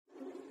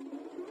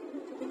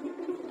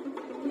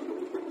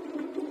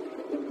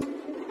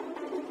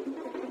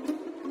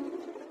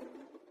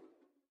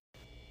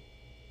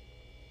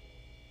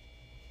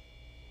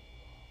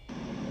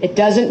It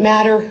doesn't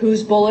matter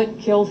whose bullet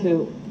killed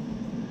who.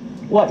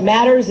 What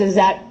matters is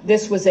that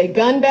this was a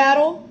gun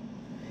battle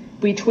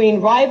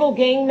between rival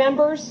gang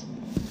members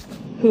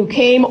who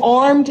came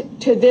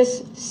armed to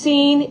this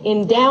scene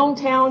in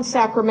downtown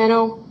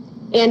Sacramento,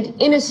 and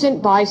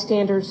innocent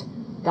bystanders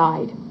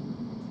died.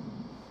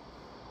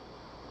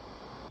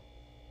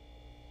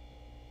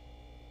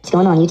 What's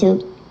going on,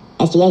 YouTube?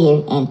 SGA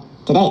here, and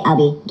today I'll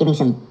be giving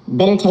some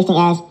bitter tasting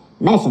ass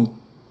medicine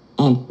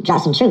and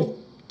drop some truth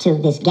to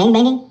this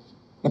gangbanging,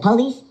 the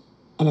police,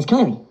 and this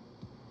coonery.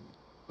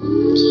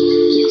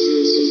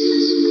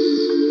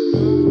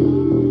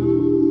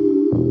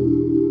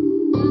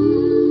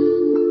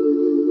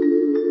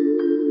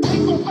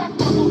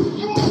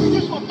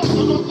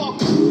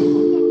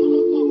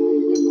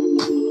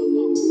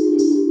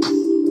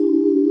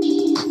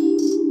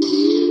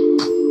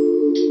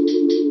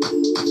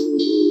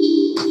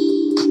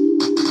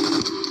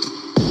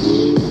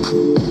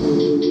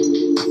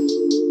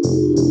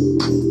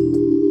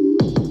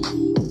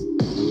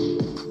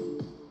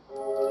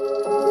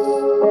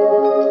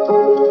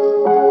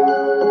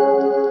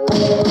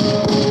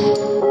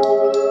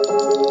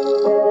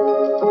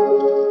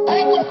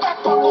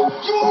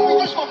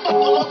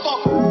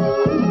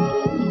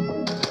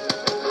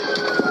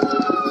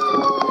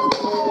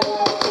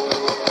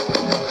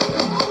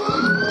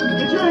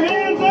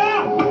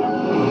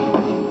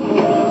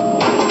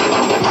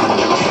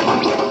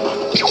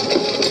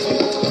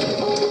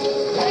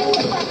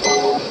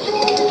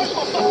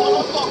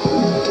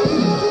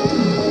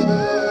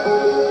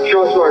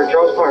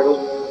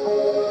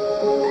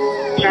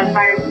 Shots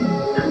fired.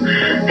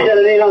 He got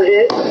a nade on the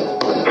head.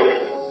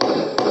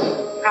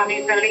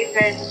 Copy,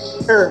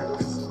 76. Here,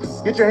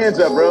 get your hands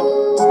up, bro.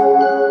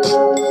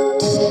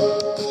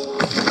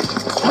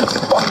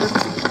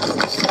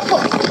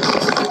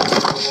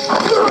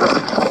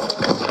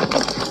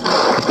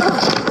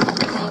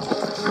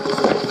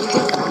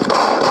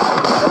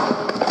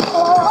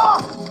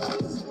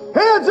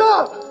 Hands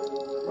up!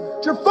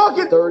 Your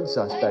fucking third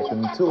suspect,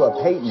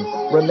 Mutula Payton,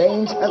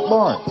 remains at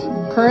large.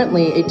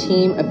 Currently, a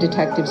team of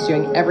detectives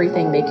doing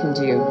everything they can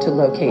do to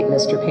locate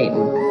Mr.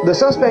 Payton. The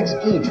suspects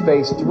each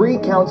face 3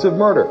 counts of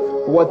murder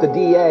for what the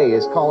DA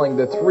is calling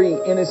the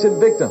 3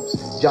 innocent victims,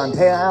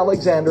 Jontea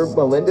Alexander,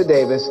 Melinda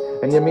Davis,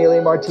 and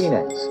Yamile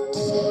Martinez.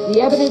 The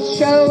evidence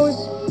shows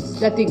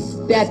that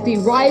the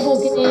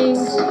rival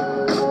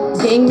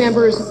gang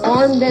members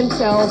armed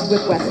themselves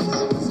with weapons.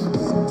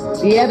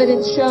 The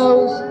evidence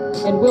shows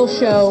and will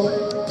show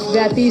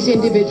that these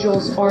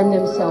individuals armed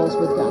themselves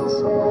with guns.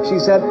 She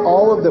said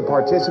all of the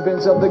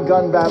participants of the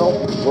gun battle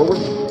were...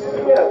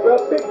 Yeah, bro,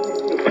 fix this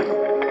shit.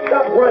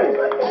 Stop running.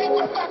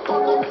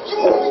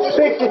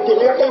 Fix this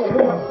shit. Everything was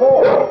moving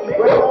forward.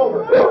 Break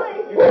over.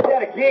 You did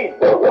that again.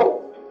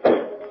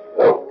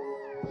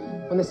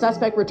 When the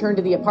suspect returned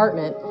to the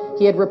apartment,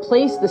 he had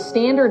replaced the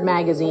standard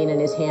magazine in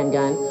his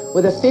handgun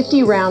with a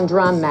 50-round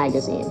drum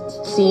magazine,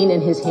 seen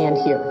in his hand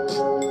here.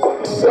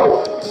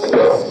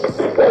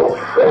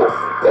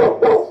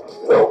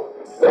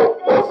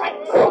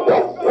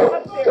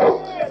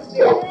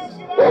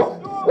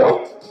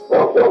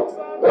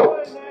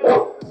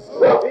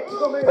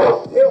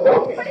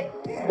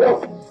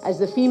 As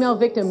the female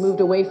victim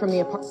moved away from the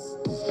apartment.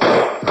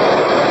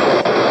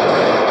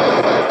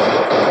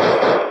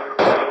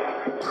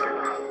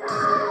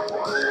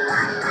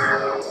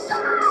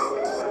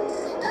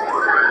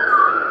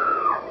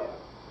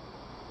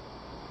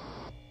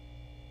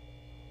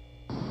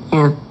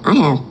 Now, I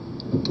have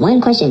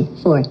one question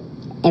for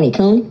every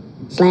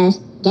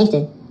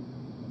coon/gangster.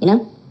 You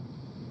know?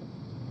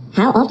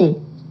 How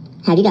often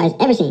have you guys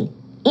ever seen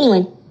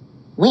anyone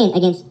win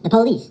against the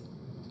police?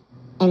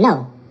 And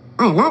no,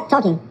 I am not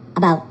talking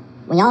about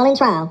when y'all in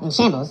trial in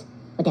shambles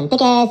with them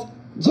thick-ass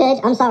Judge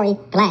I'm sorry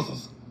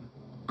glasses.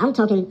 I'm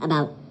talking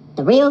about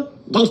the real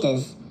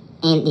gangsters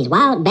and these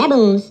wild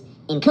baboons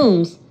and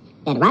coons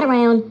that ride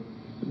around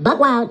buck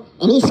wild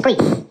in these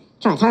streets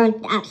trying to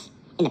turn the ops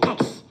into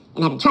packs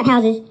and having trap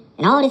houses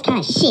and all this kind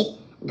of shit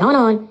going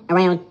on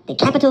around the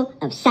capital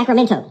of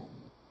Sacramento.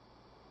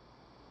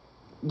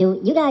 Do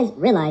you guys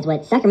realize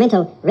what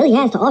Sacramento really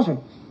has to offer?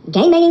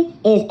 Gangbanging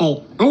is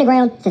a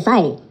underground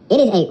society. It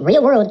is a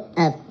real world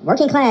of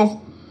working class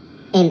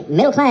and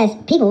middle class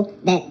people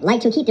that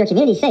like to keep their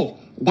community safe.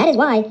 That is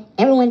why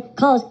everyone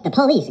calls the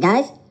police,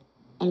 guys.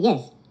 And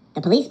yes,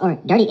 the police are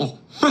dirty as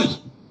fuck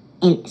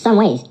in some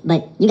ways,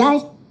 but you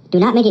guys do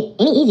not make it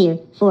any easier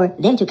for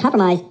them to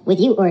compromise with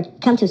you or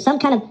come to some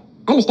kind of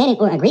understanding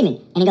or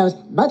agreement, and it goes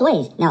both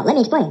ways. Now, let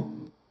me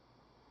explain.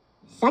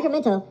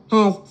 Sacramento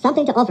has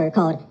something to offer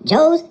called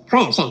Joe's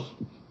Crab Shack.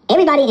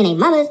 Everybody in a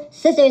mama's,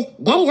 sister's,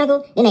 daddy's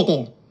uncle, they make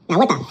there. Now,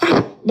 what the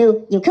fuck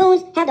do you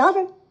coons have to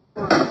offer?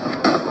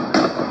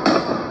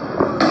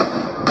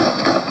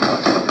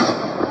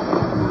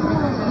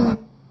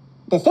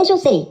 The Central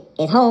City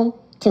is home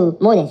to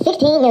more than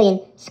 16 million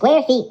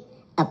square feet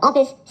of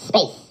office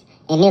space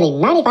and nearly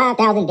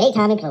 95,000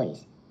 daytime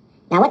employees.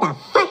 Now, what the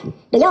fuck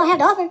do y'all have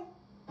to offer?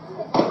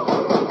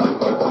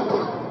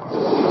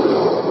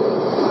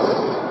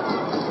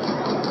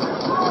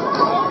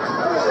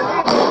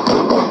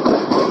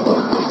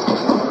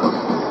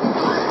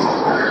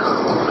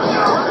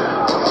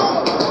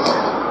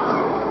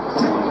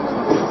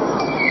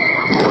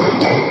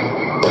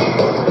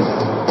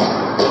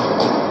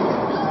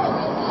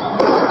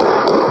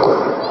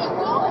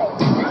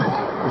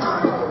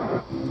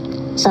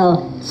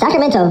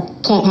 Sacramento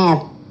can't have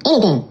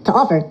anything to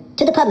offer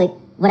to the public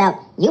without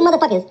you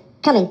motherfuckers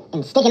coming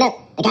and sticking up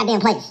the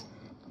goddamn place.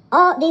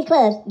 All these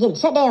clubs getting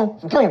shut down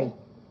from coonery.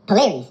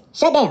 Polaris,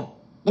 shut down.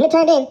 Then it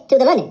turned into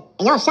the London,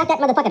 and y'all shot that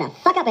motherfucker the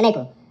fuck up in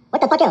April.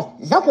 What the fuck else?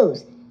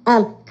 Zoku's.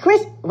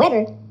 Chris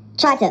Webber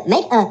tried to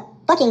make a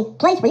fucking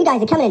place where you guys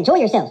can come and enjoy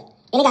yourselves,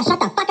 and it got shut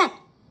the fuck up.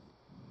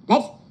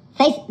 Let's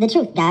face the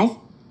truth, guys.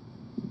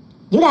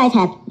 You guys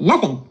have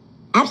nothing,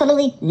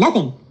 absolutely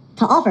nothing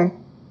to offer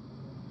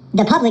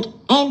the public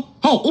and,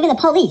 hey, even the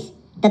police,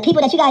 the people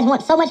that you guys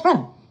want so much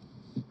from.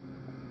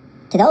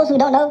 To those who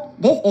don't know,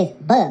 this is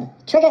Bub,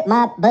 Trigger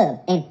Mob Bub,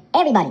 and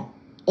everybody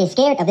is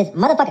scared of this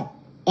motherfucker.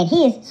 And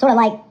he is sort of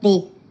like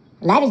the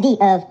Lavish D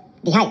of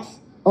the Heights,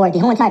 or the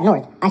Horn-Type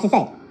North, I should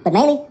say, but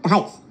mainly the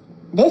Heights.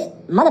 This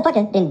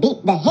motherfucker didn't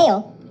beat the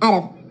hell out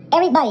of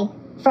everybody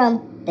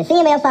from the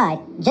CML side,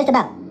 just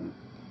about.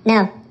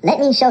 Now, let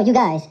me show you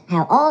guys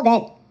how all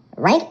that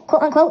rank,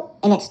 quote-unquote,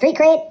 and that street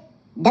cred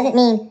doesn't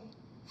mean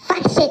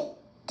fuck shit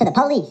to the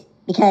police,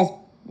 because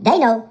they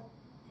know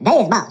they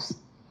is boss.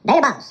 They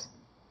the boss.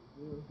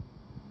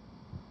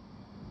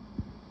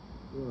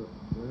 You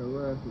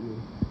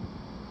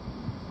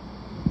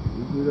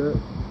see that?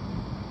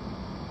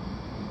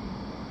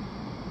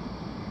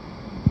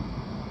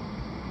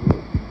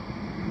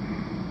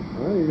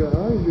 I ain't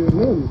getting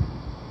nothing.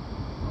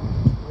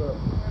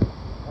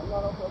 I'm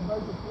not on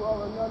probation for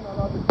all or nothing. I'm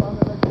not trying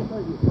to make you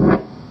take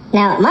it.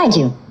 Now, mind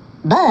you,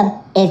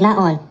 Bub is not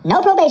on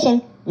no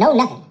probation, no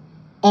nothing.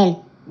 And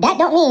that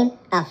don't mean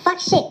a fuck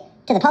shit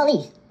to the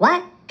police.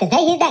 Why? Because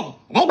they his daddy.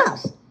 They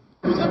boss.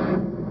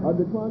 I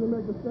decline to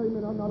make a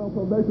statement. I'm not on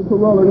probation,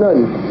 parole, or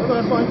nothing.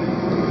 That's fine.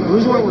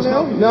 Who's wrong with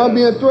now? Now I'm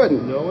being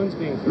threatened. No one's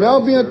being threatened. Now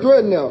I'm being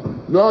threatened now.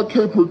 Now I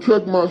can't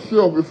protect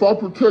myself. If I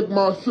protect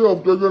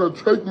myself, they're going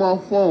to take my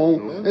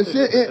phone and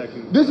shit.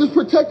 This is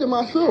protecting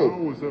myself.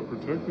 How is that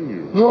protecting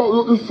you?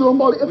 No, if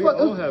somebody... We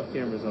all have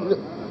cameras on.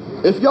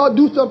 If y'all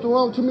do something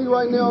wrong to me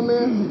right now,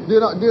 man,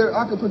 then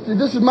I can protect.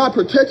 This is my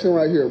protection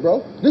right here,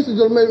 bro. This is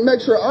going to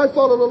make sure I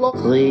follow the law.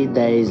 3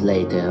 days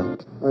later.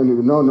 I ain't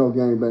even know no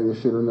gangbanging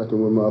shit or nothing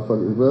with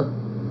motherfuckers, bro.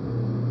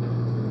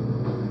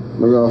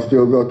 But y'all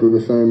still go through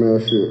the same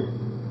ass shit.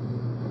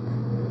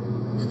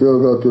 Still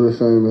go through the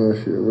same ass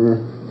shit,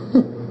 man.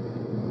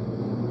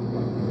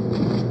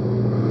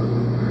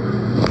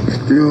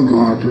 Still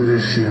going through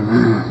this shit,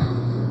 man.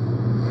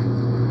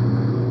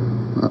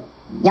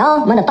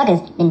 Y'all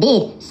motherfuckers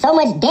did so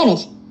much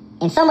damage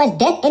and so much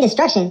death and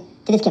destruction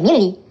to this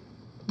community.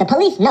 The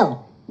police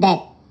know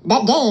that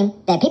that game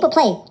that people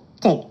play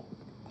to,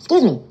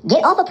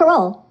 get off of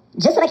parole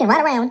just so they can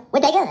ride around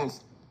with their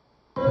guns.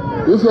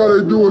 This how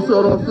they do us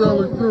at our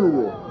family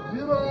funeral.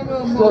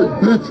 Straight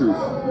bitches.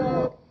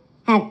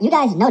 Have you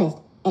guys noticed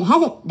it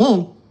hasn't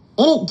been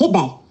any get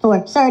back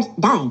for Serge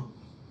dying?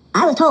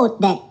 I was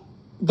told that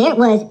there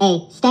was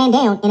a stand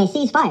down and a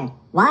ceasefire.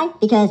 Why?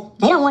 Because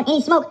they don't want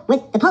any smoke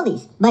with the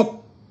police. But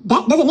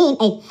that doesn't mean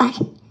a fuck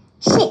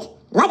shit.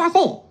 Like I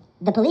said,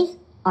 the police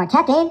are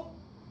tapped in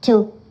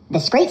to the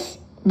streets,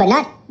 but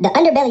not the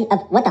underbelly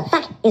of what the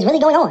fuck is really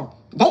going on.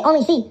 They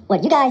only see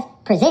what you guys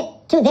present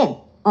to them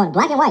on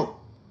black and white.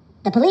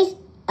 The police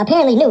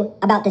apparently knew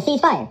about the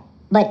ceasefire,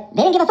 but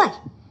they didn't give a fuck.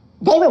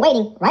 They were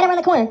waiting right around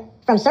the corner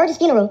from Serge's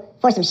funeral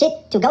for some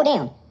shit to go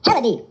down.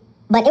 Hella deep.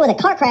 But it was a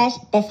car crash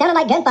that sounded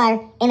like gunfire,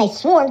 and they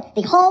swarmed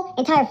the whole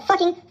entire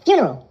fucking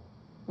funeral.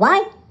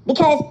 Why?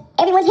 Because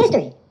everyone's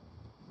history.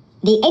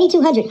 The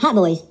 8200 Hot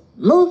Boys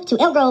moved to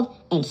Elk Grove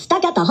and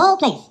stuck up the whole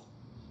place.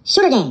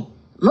 Shooter Gang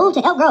moved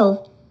to Elk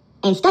Grove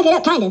and stuck it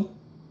up kinda.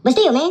 But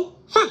still, man,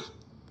 fuck.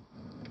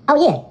 Oh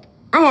yeah,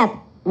 I have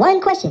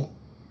one question.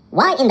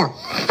 Why in the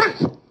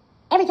fuck?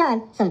 Every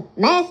time some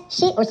mass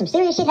shit or some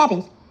serious shit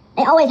happens,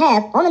 they always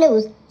have on the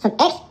news some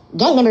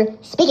ex-gang member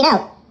speaking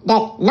out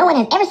that no one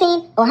has ever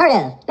seen or heard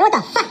of. Now what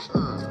the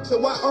fuck? So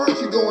why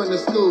aren't you going to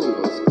school?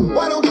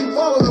 Why don't you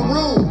follow the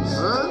rules?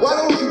 Why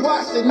don't you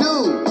watch the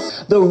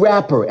news? The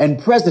rapper and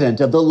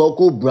president of the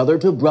local Brother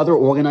to Brother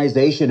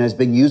organization has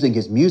been using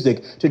his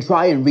music to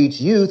try and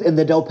reach youth in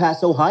the Del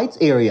Paso Heights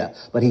area,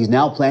 but he's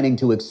now planning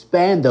to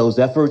expand those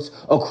efforts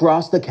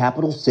across the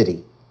capital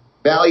city.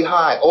 Valley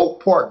High,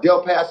 Oak Park,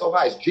 Del Paso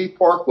Heights, G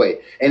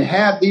Parkway, and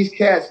have these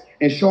cats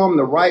and show them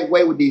the right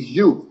way with these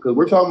youth, because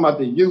we're talking about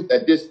the youth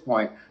at this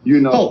point, you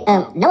know. Hey,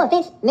 no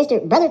offense,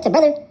 Mr. Brother to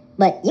Brother,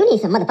 but you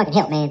need some motherfucking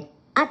help, man.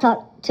 I've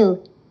talked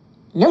to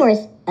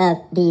numerous of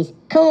these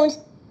coons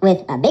with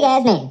a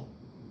big-ass name,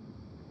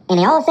 and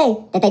they all say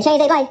that they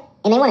changed their life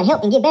and they want to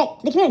help and give back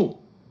to the community.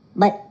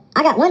 But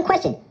I got one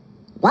question.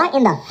 Why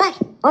in the fuck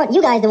aren't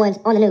you guys the ones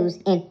on the news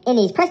and in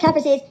these press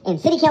conferences and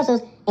city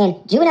councils and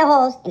juvenile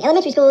halls and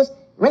elementary schools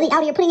really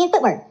out here putting in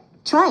footwork,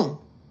 trying?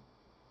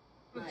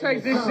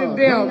 Take this shit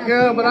down,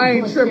 girl, but I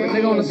ain't tripping,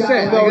 nigga, on the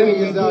set,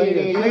 nigga.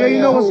 Nigga, you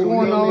know what's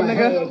going on,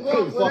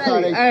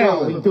 nigga. Hey,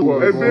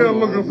 Bill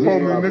looking for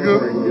me,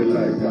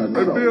 nigga.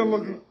 Hey, Bill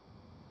looking.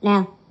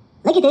 Now,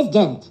 look at this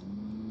judge,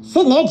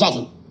 sitting there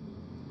judging.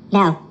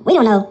 Now, we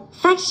don't know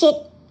fuck shit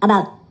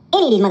about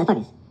any of these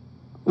motherfuckers.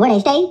 Where they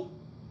stay,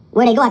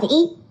 where they go out to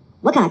eat,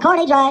 what kind of car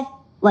they drive,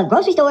 what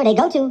grocery store they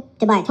go to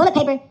buy toilet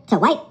paper to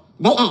wipe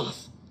they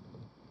ass.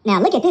 Now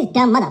look at this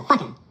dumb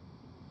motherfucker.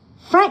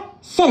 Front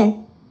center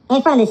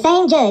in front of the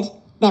same judge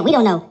that we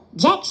don't know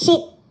jack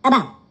shit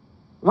about.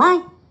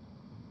 Why?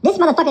 This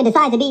motherfucker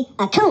decides to be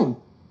a coon.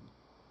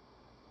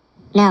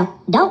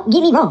 Now, don't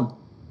get me wrong.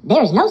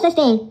 There is no such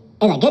thing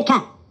as a good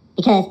cop.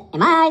 Because, in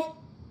my eyes,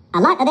 a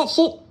lot of that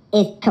shit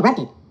is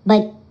corrupted.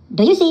 But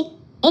do you see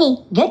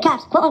any good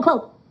cops, quote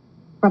unquote,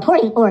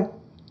 reporting or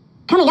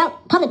coming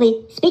out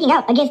publicly speaking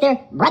out against their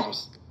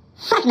brothers?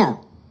 Fuck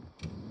no.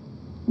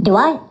 Do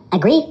I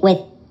agree with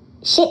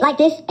shit like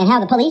this and how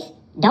the police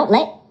don't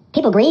let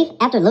people grieve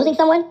after losing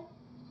someone?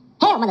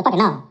 Hell, motherfucker,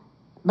 no.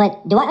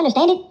 But do I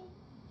understand it?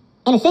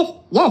 In a sense,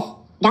 yes.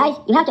 Guys,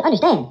 you have to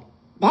understand.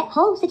 That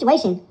whole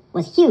situation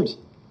was huge.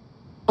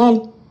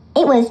 And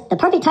it was the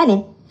perfect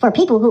timing for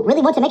people who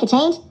really want to make a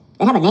change,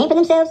 that have a name for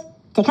themselves,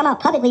 to come out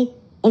publicly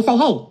and say,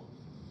 hey,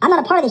 I'm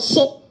not a part of this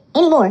shit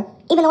anymore,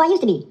 even though I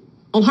used to be.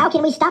 And how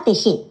can we stop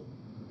this shit?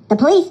 The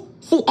police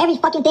see every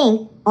fucking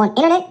thing on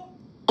internet,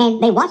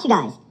 and they watch you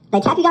guys. They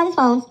tap you guys'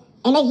 phones,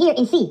 and they hear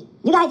and see.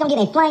 You guys don't give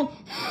a flying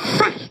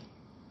fuck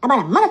about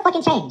a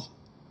motherfucking change.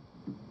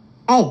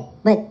 Hey,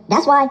 but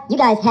that's why you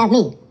guys have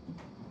me.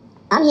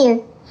 I'm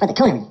here for the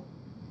coonery.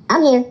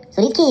 I'm here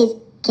so these kids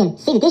can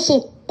see that this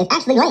shit is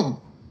actually lame.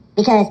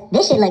 Because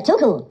this shit look too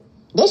cool.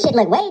 This shit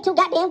look way too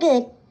goddamn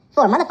good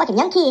for a motherfucking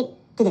young kid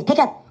to just pick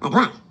up a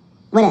Glock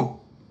with a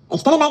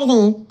extended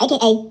magazine,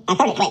 aka a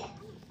 30 clip,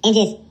 and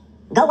just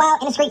go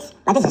wild in the streets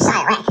like this is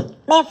Chirac.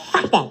 Man,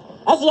 fuck that.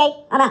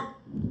 SGA, I'm out.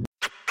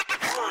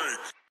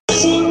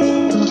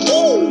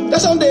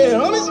 That's on dead,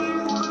 homies.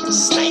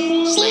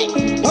 Slick,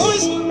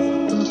 homies.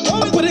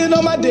 Homies, put it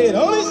on my dead,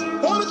 homies.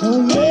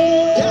 Homies,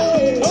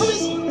 yeah,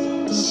 homies.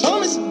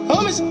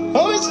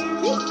 Homies.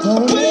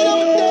 Put it on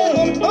my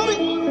dead, homies.